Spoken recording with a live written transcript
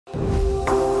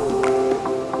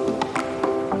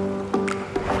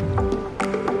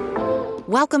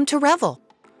Welcome to Revel,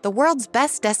 the world's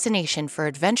best destination for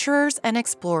adventurers and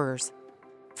explorers,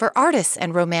 for artists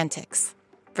and romantics,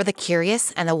 for the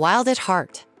curious and the wild at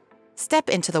heart. Step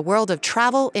into the world of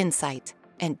travel insight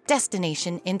and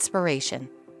destination inspiration.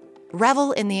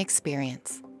 Revel in the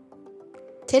experience.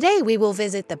 Today we will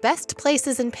visit the best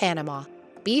places in Panama.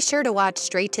 Be sure to watch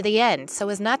straight to the end so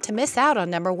as not to miss out on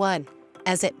number 1,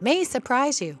 as it may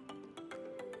surprise you.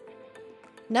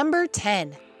 Number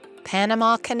 10.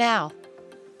 Panama Canal.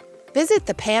 Visit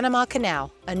the Panama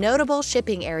Canal, a notable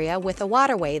shipping area with a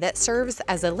waterway that serves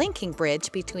as a linking bridge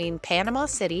between Panama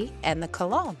City and the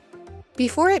Colón.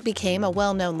 Before it became a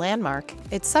well-known landmark,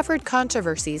 it suffered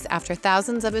controversies after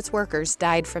thousands of its workers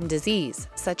died from disease,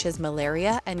 such as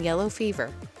malaria and yellow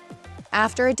fever.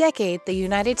 After a decade, the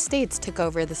United States took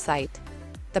over the site.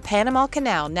 The Panama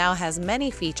Canal now has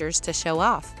many features to show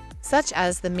off, such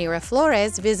as the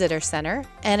Miraflores Visitor Center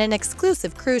and an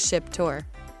exclusive cruise ship tour.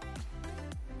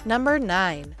 Number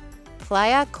 9.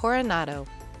 Playa Coronado.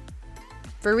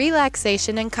 For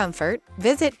relaxation and comfort,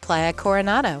 visit Playa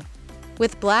Coronado.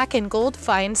 With black and gold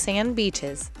fine sand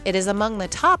beaches, it is among the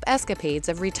top escapades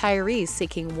of retirees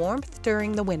seeking warmth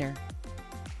during the winter.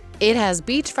 It has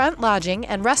beachfront lodging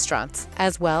and restaurants,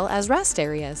 as well as rest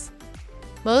areas.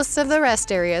 Most of the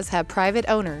rest areas have private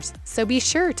owners, so be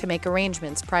sure to make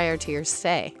arrangements prior to your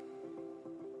stay.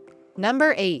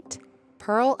 Number 8.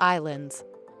 Pearl Islands.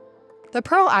 The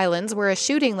Pearl Islands were a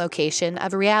shooting location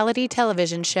of reality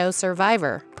television show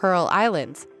Survivor, Pearl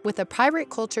Islands, with a pirate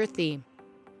culture theme.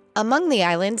 Among the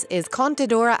islands is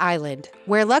Contadora Island,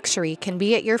 where luxury can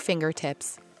be at your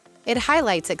fingertips. It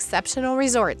highlights exceptional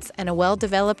resorts and a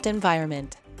well-developed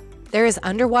environment. There is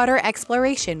underwater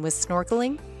exploration with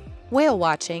snorkeling, whale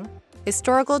watching,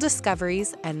 historical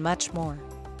discoveries, and much more.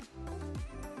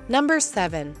 Number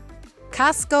 7.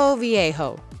 Casco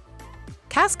Viejo.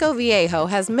 Casco Viejo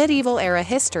has medieval-era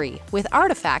history with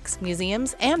artifacts,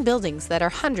 museums, and buildings that are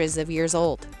hundreds of years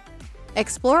old.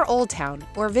 Explore Old Town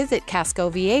or visit Casco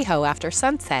Viejo after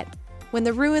sunset, when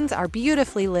the ruins are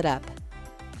beautifully lit up.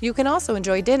 You can also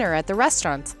enjoy dinner at the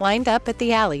restaurants lined up at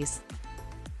the alleys.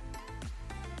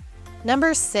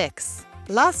 Number 6.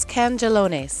 Los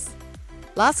Cangelones.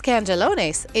 Los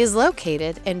Cangelones is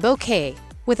located in Boquete,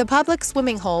 with a public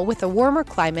swimming hole with a warmer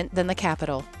climate than the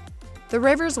capital. The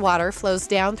river's water flows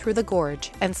down through the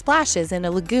gorge and splashes in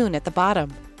a lagoon at the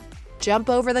bottom. Jump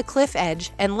over the cliff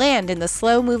edge and land in the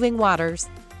slow-moving waters,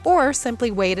 or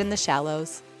simply wade in the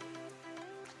shallows.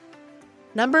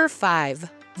 Number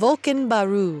 5. Volcan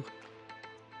Baru.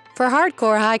 For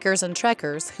hardcore hikers and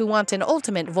trekkers who want an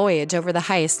ultimate voyage over the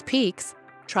highest peaks,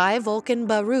 try Volcan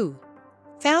Baru.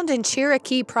 Found in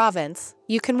Chiriquí Province,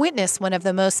 you can witness one of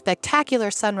the most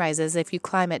spectacular sunrises if you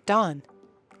climb at dawn.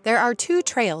 There are 2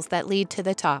 trails that lead to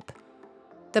the top.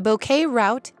 The Boquete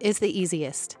route is the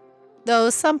easiest, though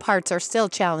some parts are still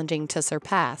challenging to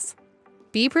surpass.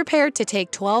 Be prepared to take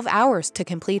 12 hours to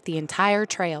complete the entire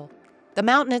trail. The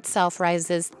mountain itself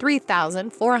rises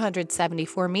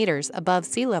 3,474 meters above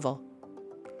sea level.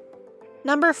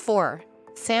 Number 4.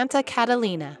 Santa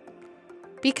Catalina.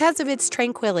 Because of its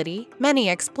tranquility, many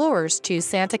explorers choose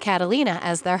Santa Catalina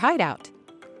as their hideout.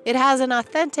 It has an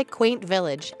authentic, quaint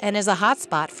village and is a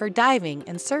hotspot for diving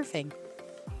and surfing.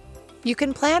 You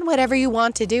can plan whatever you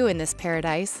want to do in this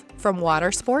paradise, from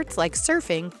water sports like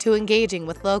surfing to engaging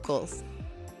with locals.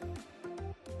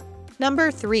 Number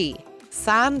 3.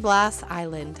 San Blas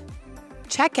Island.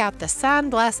 Check out the San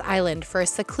Blas Island for a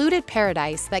secluded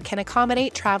paradise that can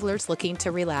accommodate travelers looking to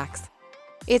relax.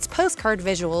 Its postcard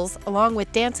visuals, along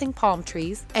with dancing palm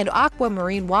trees and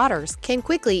aquamarine waters, can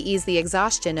quickly ease the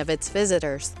exhaustion of its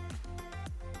visitors.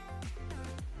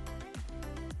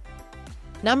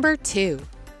 Number 2.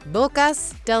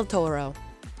 Bocas del Toro.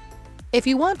 If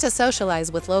you want to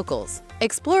socialize with locals,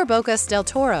 explore Bocas del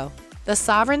Toro, the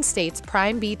sovereign state's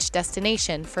prime beach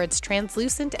destination for its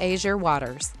translucent azure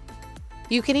waters.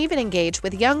 You can even engage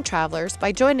with young travelers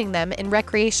by joining them in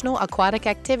recreational aquatic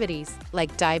activities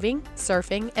like diving,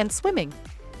 surfing, and swimming.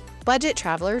 Budget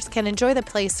travelers can enjoy the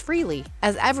place freely,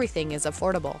 as everything is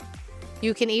affordable.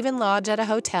 You can even lodge at a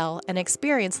hotel and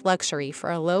experience luxury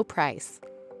for a low price.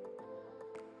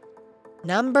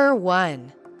 Number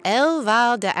 1. El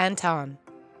Val de Anton.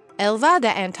 El Val de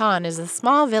Anton is a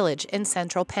small village in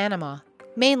central Panama,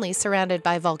 mainly surrounded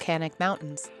by volcanic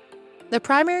mountains. The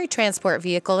primary transport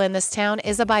vehicle in this town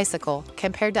is a bicycle,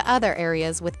 compared to other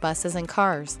areas with buses and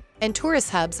cars, and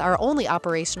tourist hubs are only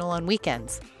operational on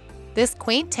weekends. This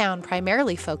quaint town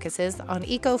primarily focuses on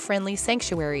eco-friendly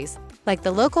sanctuaries, like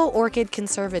the local orchid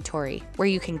conservatory, where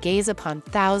you can gaze upon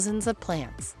thousands of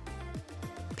plants.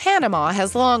 Panama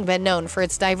has long been known for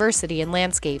its diversity in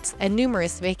landscapes and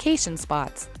numerous vacation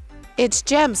spots. Its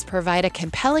gems provide a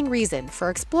compelling reason for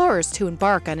explorers to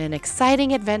embark on an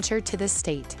exciting adventure to the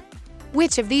state.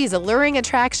 Which of these alluring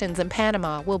attractions in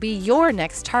Panama will be your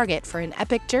next target for an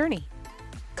epic journey?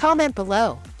 Comment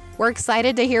below. We're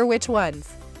excited to hear which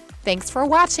ones. Thanks for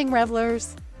watching,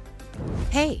 revelers!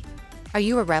 Hey, are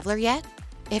you a reveler yet?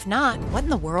 If not, what in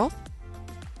the world?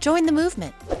 Join the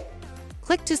movement.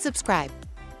 Click to subscribe.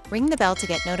 Ring the bell to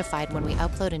get notified when we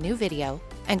upload a new video,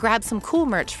 and grab some cool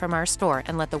merch from our store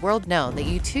and let the world know that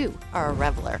you too are a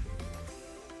reveler.